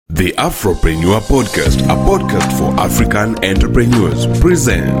The AfroPrenuer Podcast, a podcast for African entrepreneurs,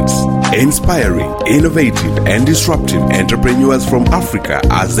 presents inspiring, innovative, and disruptive entrepreneurs from Africa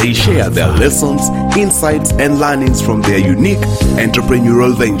as they share their lessons, insights, and learnings from their unique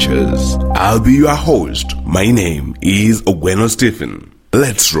entrepreneurial ventures. I'll be your host. My name is Ogweno Stephen.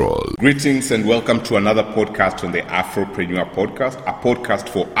 Let's roll. Greetings and welcome to another podcast on the AfroPrenuer Podcast, a podcast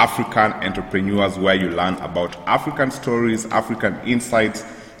for African entrepreneurs where you learn about African stories, African insights,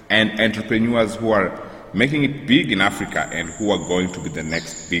 and entrepreneurs who are making it big in Africa and who are going to be the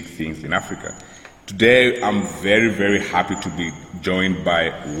next big things in Africa. Today, I'm very, very happy to be joined by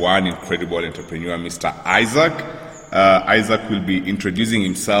one incredible entrepreneur, Mr. Isaac. Isaac will be introducing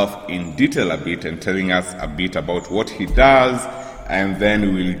himself in detail a bit and telling us a bit about what he does, and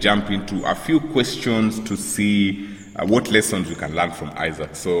then we will jump into a few questions to see what lessons we can learn from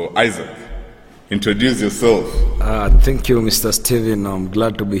Isaac. So, Isaac, introduce yourself. Thank you, Mr. Steven. I'm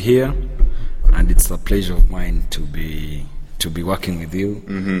glad to be here, and it's a pleasure of mine to be working with you,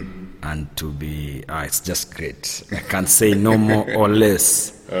 and to be. It's just great. I can't say no more or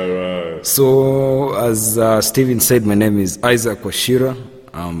less. All right. So, as Steven said, my name is Isaac WACHIRA.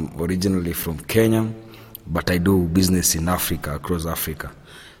 I'm originally from Kenya, but I do business in Africa, across Africa.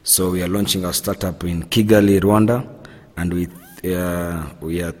 So we are launching our startup in Kigali, Rwanda, and we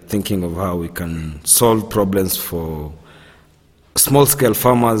are thinking of how we can solve problems for small-scale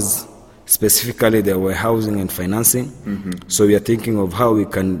farmers, specifically their warehousing and financing. So we are thinking of how we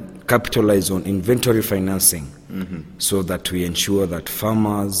can capitalize on inventory financing so that we ensure that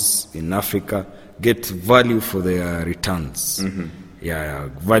farmers in Africa get value for their returns.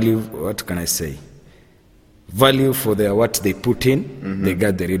 Value, what can I say? Value for what they put in, they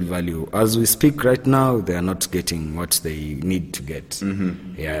get the real value. As we speak right now, they are not getting what they need to get.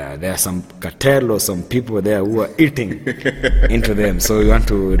 There are some cartel or some people there who are eating into them. So we want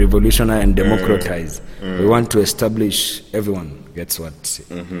to revolutionize and democratize. We want to establish everyone gets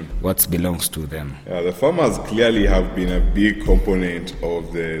what belongs to them. The farmers clearly have been a big component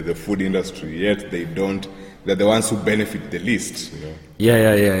of the food industry, yet they're the ones who benefit the least.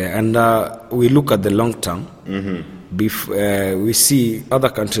 And we look at the long term. We see other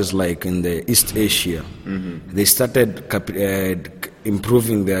countries like in the East Asia, they started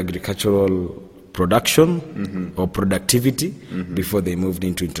improving their agricultural production or productivity before they moved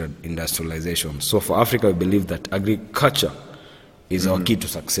into industrialization. So for Africa, we believe that agriculture is our key to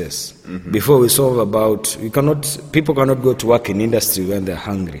success. Before we solve people cannot go to work in industry when they're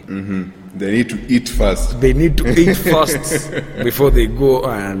hungry. They need to eat first. They need to eat first before they go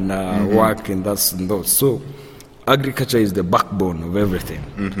and work in those. So agriculture is the backbone of everything.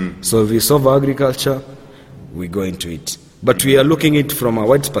 So if we solve agriculture, we go into it. But we are looking at it from a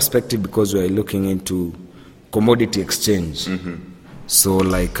wide perspective because we are looking into commodity exchange. So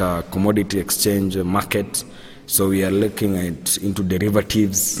like a commodity exchange market. So we are looking into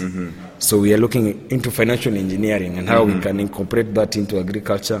derivatives. So we are looking into financial engineering and how we can incorporate that into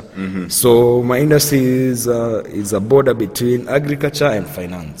agriculture. So my industry is a border between agriculture and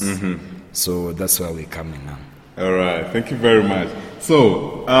finance. So that's where we come in now. All right, thank you very much.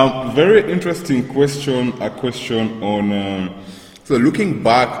 So, very interesting question. A question on so looking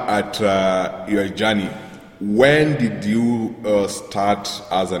back at your journey. When did you start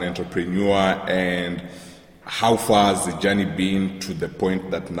as an entrepreneur, and how far has the journey been to the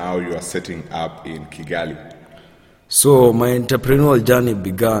point that now you are setting up in Kigali? So my entrepreneurial journey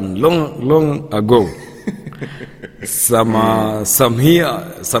began long ago.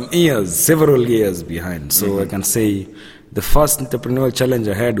 Several years behind. So I can say the first entrepreneurial challenge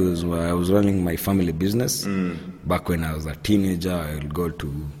I had was when I was running my family business. Back when I was a teenager,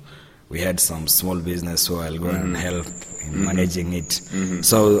 we had some small business, so I'll go and help in managing it.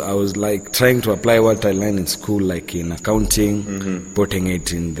 So I was like trying to apply what I learned in school, like in accounting, putting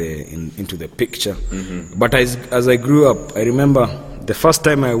it into the picture. But as I grew up, I remember the first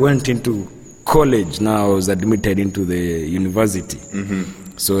time I went into college. Now I was admitted into the university.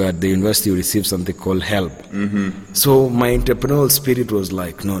 So at the university, you receive something called help. So my entrepreneurial spirit was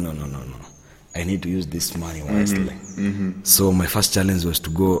like, no. I need to use this money wisely. So my first challenge was to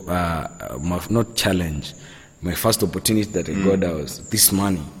go, my first opportunity that I got was this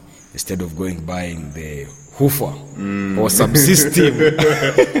money, instead of buying the hoofer or subsystem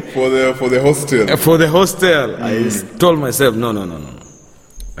for the hostel. For the hostel, I told myself, no.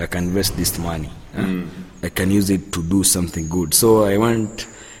 I can invest this money. I can use it to do something good. So I went,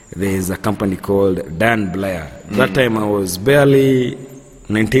 there's a company called Dan Blair. That time I was barely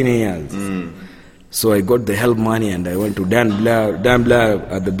 19 years. So I got the help money and I went to Dan Blair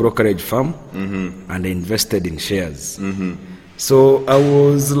at the brokerage firm, and I invested in shares. So I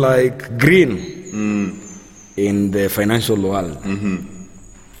was like green in the financial world.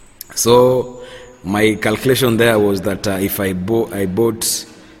 So my calculation there was that if I bought,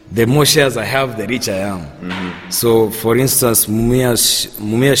 the more shares I have, the richer I am. So, for instance,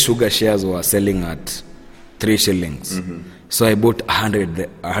 Mumia Sugar shares were selling at 3 shillings. So I bought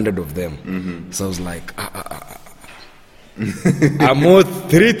 100 of them. So I was like, I'm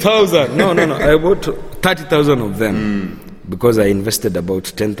worth 3,000. No. I bought 30,000 of them because I invested about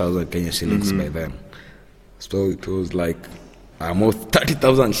 10,000 Kenya shillings by then. So it was like, I'm worth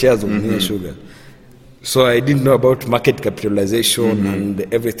 30,000 shares of Mumia Sugar. So I didn't know about market capitalization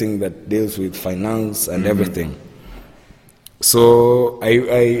and everything that deals with finance and everything. So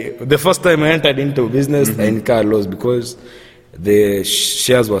I the first time I entered into business, I incurred loss because the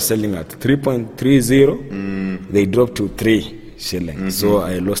shares were selling at 3.30. They dropped to 3 shillings. So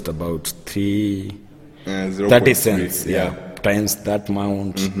I lost about 30 cents. Times that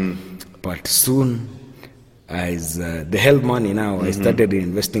amount. But soon, as they held money now, I started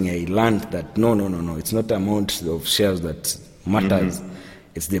investing. I learned that no, it's not the amount of shares that matters.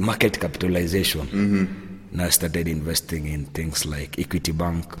 It's the market capitalization. Now I started investing in things like Equity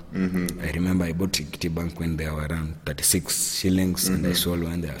Bank. I remember I bought Equity Bank when they were around 36 shillings and I sold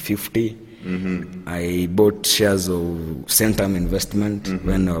when they were 50. I bought shares of Centum Investment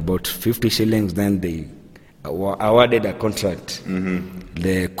when they were about 50 shillings. Then they awarded a contract,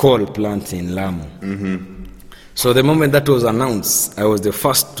 the coal plant in Lamu. So the moment that was announced, I was the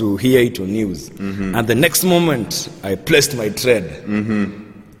first to hear it on news. And the next moment, I placed my trade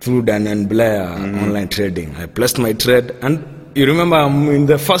through Dan & Blair online trading. I placed my trade, and you remember I'm in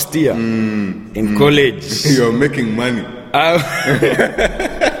the first year in college. You're making money.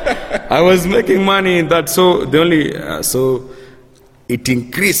 I was making money in that. So the only so it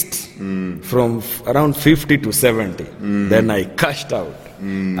increased from around 50 to 70. Then I cashed out.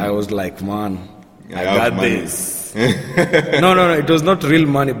 I was like, man, I got this. No, it was not real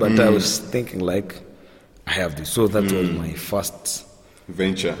money, but I was thinking like, I have this. So that was my first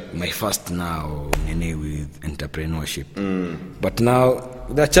venture. My first now with entrepreneurship. But now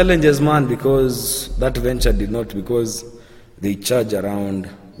the challenges, man, because that venture did not, because they charge around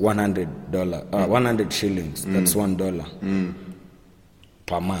 $100, 100 shillings. That's $1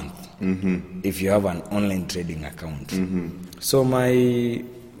 per month if you have an online trading account. So my,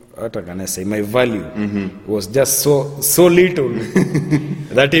 what can I say, my value was just so little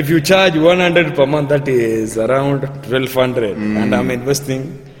that if you charge 100 per month, that is around 1,200, and I'm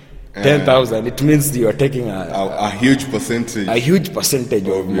investing 10,000. It means you are taking a huge percentage. A huge percentage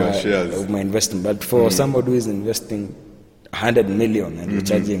of your shares of my investment. But for somebody who is investing 100 million and you're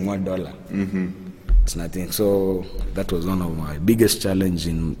charging $1, it's nothing. So that was one of my biggest challenge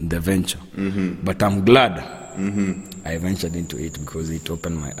in the venture. But I'm glad I ventured into it because it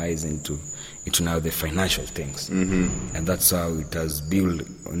opened my eyes into now the financial things. And that's how it has built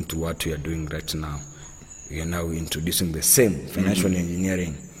into what we are doing right now. We are now introducing the same financial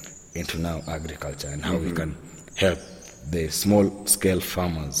engineering into now agriculture and how we can help the small scale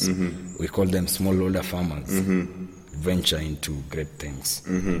farmers. We call them smallholder farmers. Venture into great things.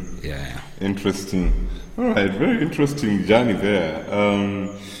 Yeah. Interesting. All right, very interesting journey there.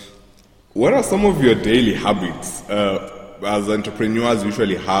 What are some of your daily habits? As entrepreneurs, we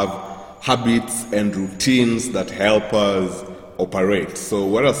usually have habits and routines that help us operate. So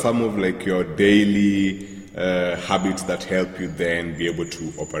what are some of like your daily habits that help you then be able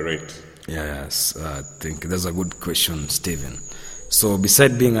to operate? Yes, I think that's a good question, Stephen. So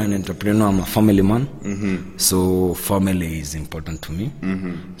beside being an entrepreneur, I'm a family man. So family is important to me.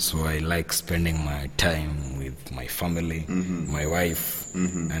 So I like spending my time with my family, my wife,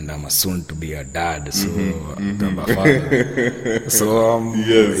 and I'm soon to be a dad. So I'm a father. So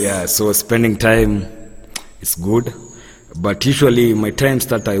yeah. So spending time is good, but usually my time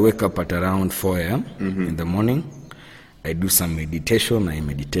starts. I wake up at around 4 a.m. in the morning. I do some meditation. I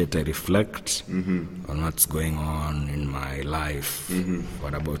meditate, I reflect on what's going on in my life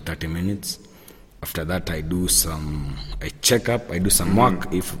for about 30 minutes. After that, I check up, I do some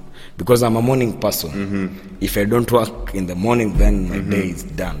work, because I'm a morning person. If I don't work in the morning, then my day is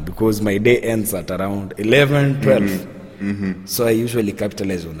done, because my day ends at around 11, 12. So I usually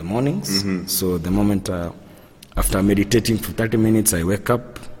capitalize on the mornings. So the moment after meditating for 30 minutes, I wake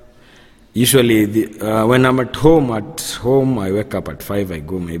up. Usually, when I'm at home, I wake up at 5, I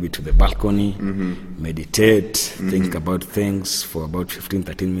go maybe to the balcony, meditate, think about things for about 15,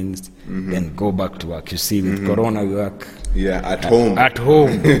 13 minutes, then go back to work. You see, with Corona, we work at home. At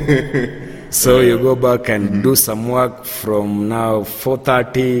home. So you go back and do some work from now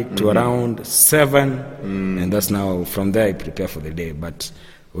 4:30 to around 7, and that's now from there I prepare for the day. But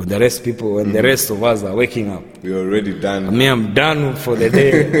with the rest people, when the rest of us are waking up, you're already done. Me, I'm done for the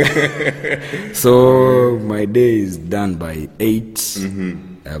day. So my day is done by 8.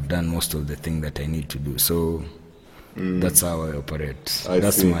 I've done most of the things that I need to do. So that's how I operate.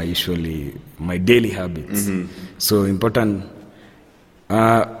 That's my daily habits. So important.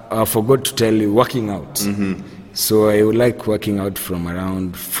 I forgot to tell you, working out. So I would like working out from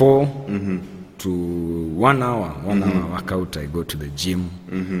around 4 to 1 hour. 1 hour workout. I go to the gym,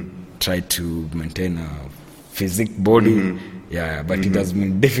 try to maintain a physique body. Yeah, but it has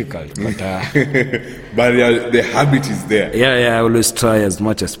been difficult. But but the habit is there. Yeah, I always try as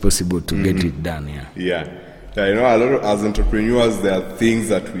much as possible to get it done. Yeah. You know, a lot of, as entrepreneurs, there are things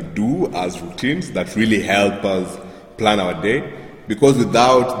that we do as routines that really help us plan our day. Because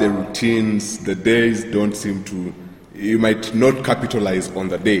without the routines, the days don't seem to. You might not capitalize on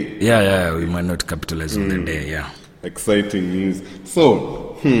the day. Yeah, we might not capitalize on the day. Yeah. Exciting news.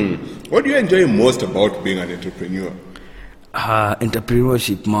 So, what do you enjoy most about being an entrepreneur?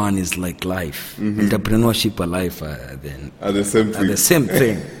 Entrepreneurship, man, is like life. Entrepreneurship and life are the same thing. The same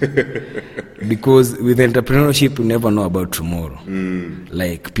thing. Because with entrepreneurship, you never know about tomorrow.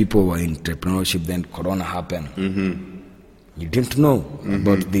 Like people were in entrepreneurship, then Corona happened. You didn't know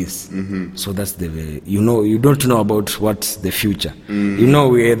about this. So that's the way. You don't know about what's the future. You know,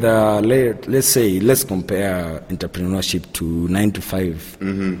 we either, let's compare entrepreneurship to 9 to 5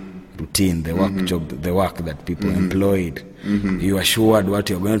 routine, the work that people employed. You are assured what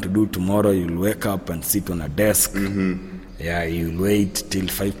you're going to do tomorrow. You'll wake up and sit on a desk. Yeah, you'll wait till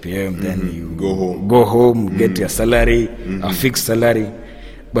 5 p.m. Then you go home, get your salary, a fixed salary.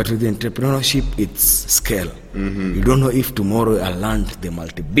 But with entrepreneurship, it's scale. You don't know if tomorrow I'll land the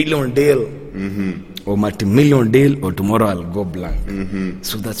multi-billion deal or multi-million deal, or tomorrow I'll go blank.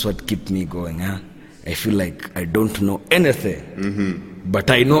 So that's what keeps me going. I feel like I don't know anything,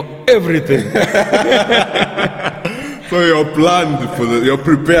 but I know everything. So you're planned you're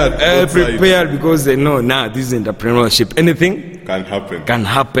prepared. Prepared because they know this is entrepreneurship. Anything can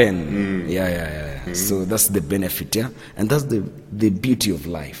happen. Yeah. So that's the benefit, and that's the beauty of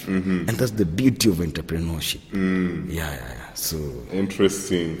life, and that's the beauty of entrepreneurship. Yeah. So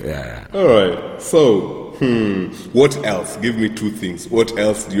interesting. Yeah. All right. So, what else? Give me 2 things. What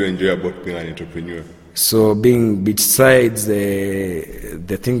else do you enjoy about being an entrepreneur? So, besides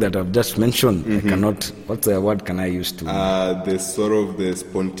the thing that I've just mentioned, I cannot. What word can I use to? The sort of the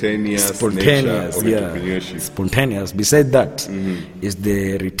spontaneous nature of entrepreneurship. Spontaneous. Besides that, is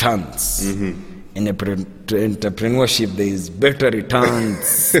the returns. In entrepreneurship, there is better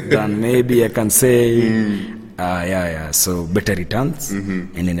returns than maybe I can say. So better returns,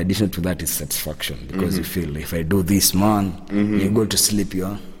 and in addition to that is satisfaction, because you feel if I do this, you go to sleep,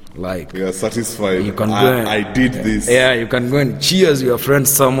 you're satisfied. You can I did this. Yeah, you can go and cheers your friends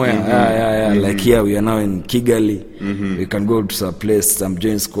somewhere. Like here we are now in Kigali. We can go to a place, some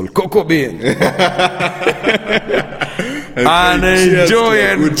joints called Cocoa Bean. and enjoy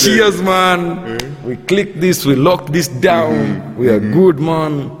and cheers, man. We click this, we lock this down. We are good,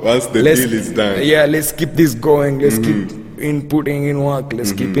 man. Once the deal is done. Yeah, let's keep this going. Let's keep putting in work.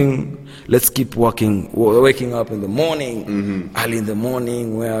 Let's keep waking up in the morning, early in the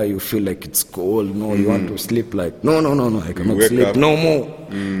morning, where you feel like it's cold. No, you want to sleep. Like no, I cannot sleep up. No more.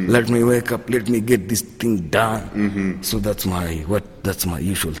 Let me wake up. Let me get this thing done. So that's my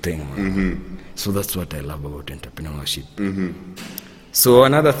usual thing, man. So that's what I love about entrepreneurship. So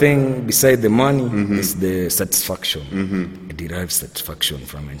another thing beside the money is the satisfaction. It derives satisfaction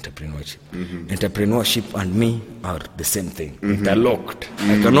from entrepreneurship. Entrepreneurship and me are the same thing, interlocked.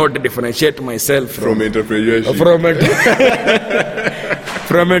 I cannot differentiate myself from entrepreneurship.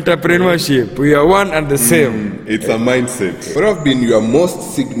 From entrepreneurship. We are one and the same. It's a mindset. What have been your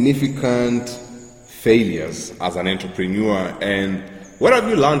most significant failures as an entrepreneur, and what have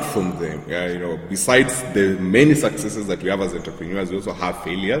you learned from them? Besides the many successes that we have as entrepreneurs, we also have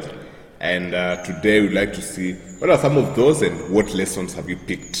failures. And today we'd like to see what are some of those and what lessons have you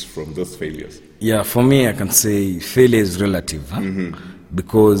picked from those failures? Yeah, for me, I can say failure is relative,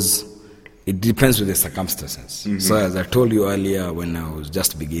 because it depends with the circumstances. So as I told you earlier, when I was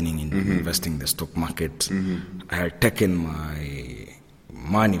just beginning in investing in the stock market, I had taken my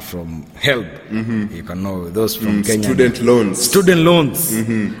money from help, you can know those from Kenya. Student loans,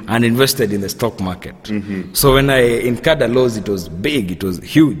 and invested in the stock market. So when I incurred a loss, it was big, it was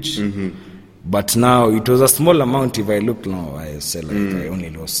huge. But now it was a small amount. If I look now, I say like I only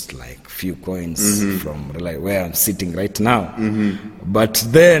lost like few coins from like where I'm sitting right now. But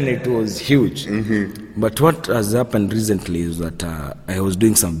then it was huge. But what has happened recently is that I was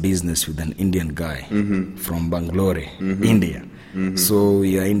doing some business with an Indian guy from Bangalore, India. So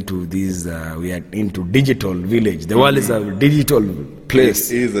we are into this. We are into digital village. The world is a digital place.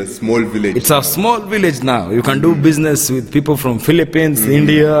 It is a small village. It's a small village now. You can do business with people from Philippines,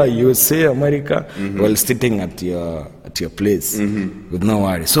 India, USA, America, while sitting at your place with no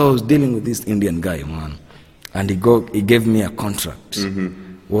worry. So I was dealing with this Indian guy, man, and he gave me a contract.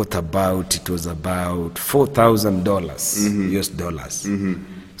 It was about $4,000 US dollars.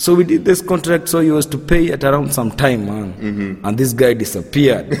 So we did this contract, so he was to pay at around some time, man. And this guy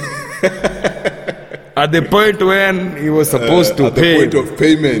disappeared. At the point when he was supposed to pay. At the point of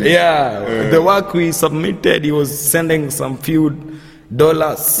payment. Yeah. The work we submitted, he was sending some few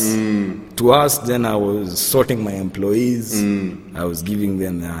dollars to us. Then I was sorting my employees. I was giving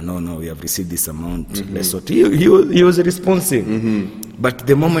them, no, we have received this amount. Let's sort. He was responsive. But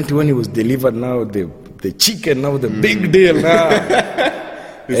the moment when he was delivered, now the chicken, now the big deal now.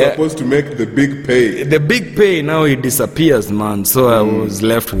 He's supposed to make the big pay. The big pay, now it disappears, man. So I was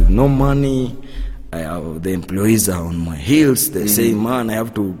left with no money. The employees are on my heels. They say, man, I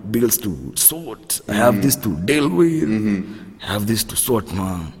have bills to sort. I have this to deal with. I have this to sort,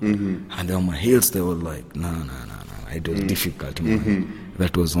 man. And on my heels, they were like, no. It was difficult, man.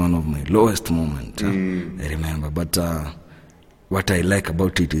 That was one of my lowest moments, I remember. But what I like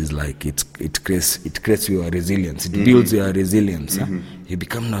about it is like it creates your resilience. It builds your resilience. You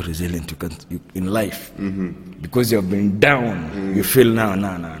become now resilient. In life, because you have been down. You feel now.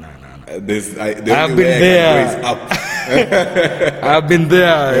 I've been there. I've been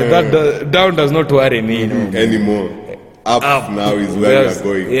there. That down does not worry me anymore. Up now is where you're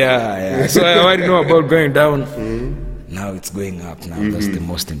going. Yeah. So I already know about going down. Now it's going up now. That's the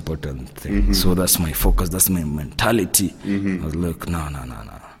most important thing. So that's my focus. That's my mentality. I was like, no.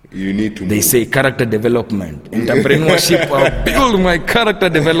 You need to They move. say character development. Entrepreneurship, I'll build my character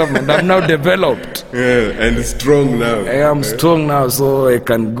development. I'm now developed. Yeah, and strong now. I am strong now, so I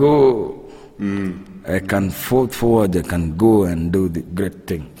can go. I can forward. I can go and do the great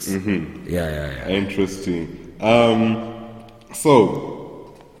things. Yeah. Interesting.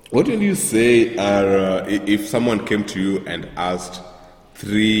 So, what will you say are if someone came to you and asked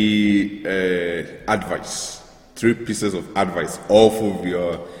three pieces of advice off of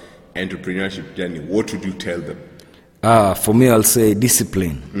your entrepreneurship journey? What would you tell them? For me, I'll say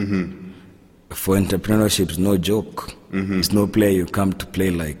discipline. For entrepreneurship, it's no joke. It's no play. You come to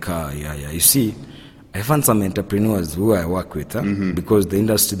play like, You see, I found some entrepreneurs who I work with, because the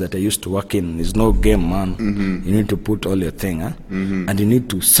industry that I used to work in is no game, man. You need to put all your thing, and you need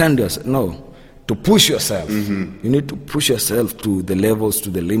to to push yourself. You need to push yourself to the levels, to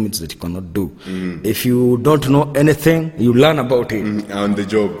the limits that you cannot do. If you don't know anything, you learn about it. On the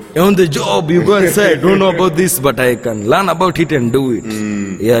job. On the job, you go and say, I don't know about this, but I can learn about it and do it.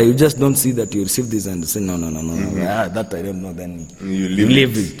 Yeah, you just don't see that you receive this and say, no. That I don't know, then you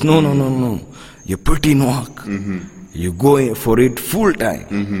leave it. No. You put in work. You go in for it full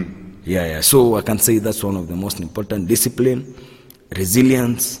time. Yeah. So I can say that's one of the most important: discipline,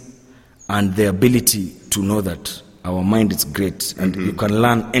 resilience, and the ability to know that our mind is great and you can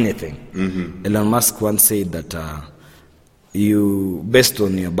learn anything. Elon Musk once said that you, based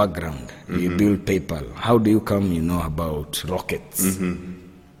on your background, you build PayPal. How do you come, about rockets?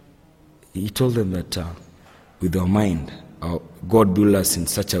 He told them that with our mind, God built us in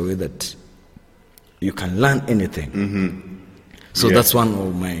such a way that you can learn anything. So that's one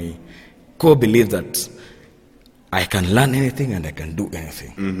of my core beliefs, that I can learn anything and I can do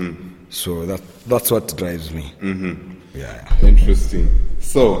anything. So that's what drives me. Yeah. Interesting.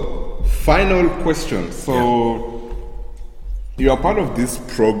 So, final question. So, you are part of this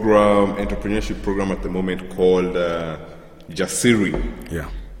program, entrepreneurship program at the moment called WACHIRA. Yeah.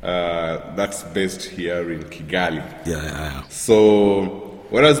 That's based here in Kigali. Yeah. So,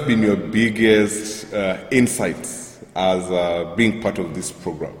 what has been your biggest insights as being part of this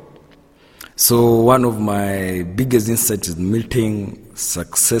program? So one of my biggest insights is meeting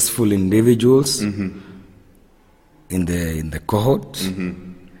successful individuals in the cohort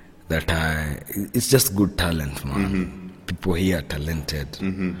that it's just good talent, man. People here are talented.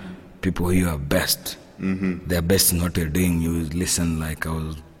 People here are best. They're best in what they're doing. You listen, like I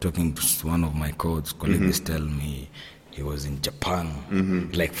was talking to one of my colleagues tell me he was in Japan,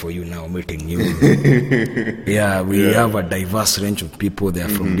 like for you now, meeting you. We have a diverse range of people. They are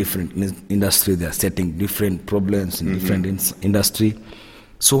from different industry. They are setting different problems in different industry.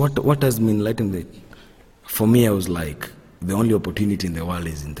 So what has been enlightened? For me, I was like, the only opportunity in the world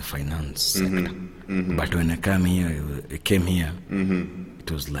is in the finance sector. But when I came here,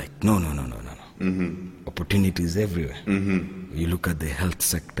 it was like, no. Opportunities everywhere. You look at the health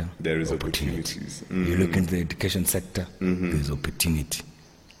sector, there is opportunities. You look in the education sector, there's opportunity.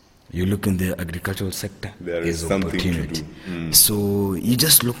 You look in the agricultural sector, there's opportunity. So you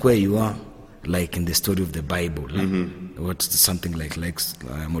just look where you are, like in the story of the Bible. What's something like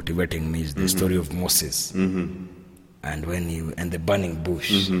motivating me is the story of Moses, and the burning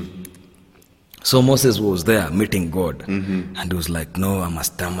bush. So Moses was there meeting God, and he was like, no, I'm a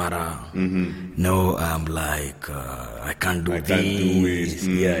stammerer. No, I'm like, I can't do this.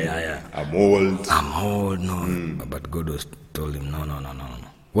 Yeah. I'm old. No. But God told him, no.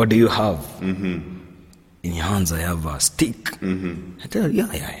 What do you have? In your hands, I have a stick. I tell him,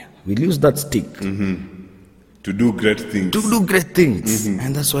 yeah. We'll use that stick. To do great things.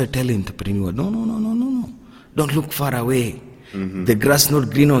 And that's why I tell the entrepreneur, no. Don't look far away. The grass not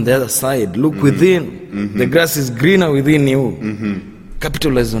green on the other side. Look within. The grass is greener within you.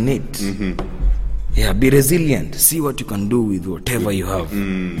 Capitalize on it. Yeah, be resilient. See what you can do with whatever you have.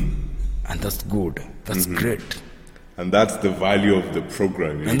 And that's good. That's great. And that's the value of the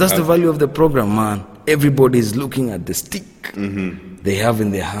program. And that's the value of the program, man. Everybody is looking at the stick they have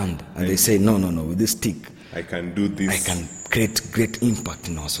in their hand. And they say, no, with this stick, I can do this. I can create great impact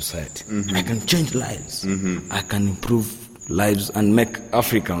in our society. I can change lives. I can improve lives and make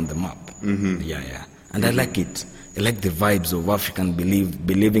Africa on the map. Yeah. And I like it. I like the vibes of African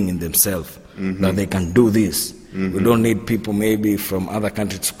believing in themselves, that they can do this. We don't need people maybe from other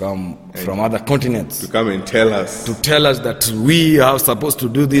countries to come, from other continents. To come and tell us. To tell us that we are supposed to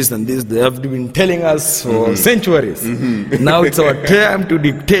do this and this. They have been telling us for centuries. Now it's our time to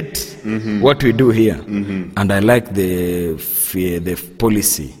dictate what we do here. And I like the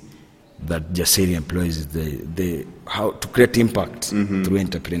policy that Jasiri employs, how to create impact through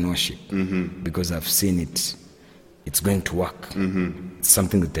entrepreneurship, because I've seen it. It's going to work. It's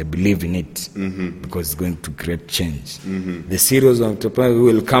something that I believe in it, because it's going to create change. The series of entrepreneurs who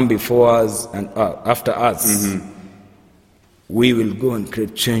will come before us and after us, we will go and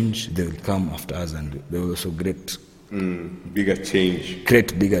create change. They will come after us, and they will also create bigger change.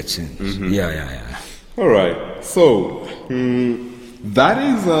 Create bigger change. Yeah. All right. So that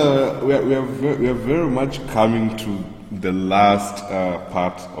is we are very much coming to the last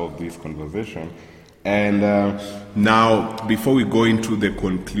part of this conversation. And now, before we go into the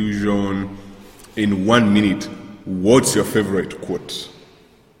conclusion, in 1 minute, what's your favorite quote?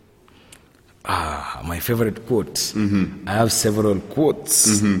 My favorite quote? I have several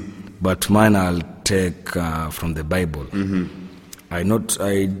quotes, but mine I'll take from the Bible. I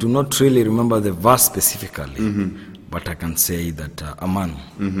do not really remember the verse specifically, but I can say that a man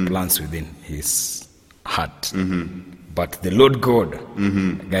plans within his heart. But the Lord God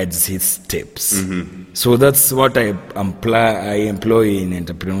guides his steps. So that's what I employ in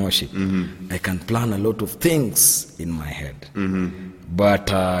entrepreneurship. I can plan a lot of things in my head,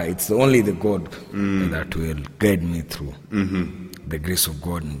 but it's only the God that will guide me through. The grace of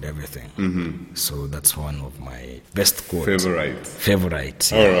God and everything. So that's one of my best quotes.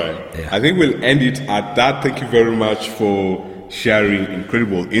 Favorite. All right. Yeah. I think we'll end it at that. Thank you very much for sharing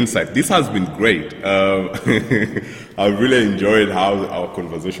incredible insight. This has been great. I've really enjoyed how our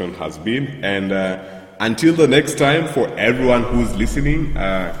conversation has been. And until the next time, for everyone who's listening,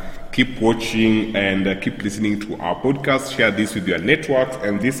 keep watching and keep listening to our podcast. Share this with your networks.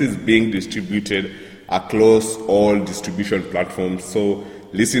 And this is being distributed across all distribution platforms. So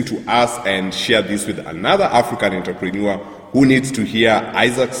listen to us and share this with another African entrepreneur who needs to hear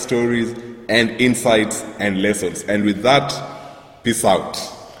Isaac's stories and insights and lessons. And with that, peace out.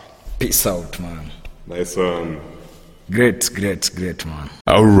 Peace out, man. Nice one. Great, man.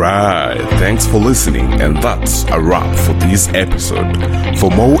 All right. Thanks for listening. And that's a wrap for this episode.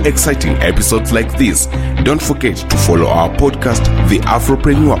 For more exciting episodes like this, don't forget to follow our podcast, the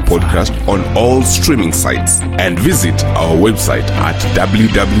AfroPrenuer Podcast, on all streaming sites. And visit our website at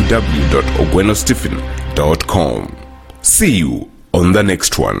www.ogwenostephen.com. See you on the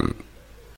next one.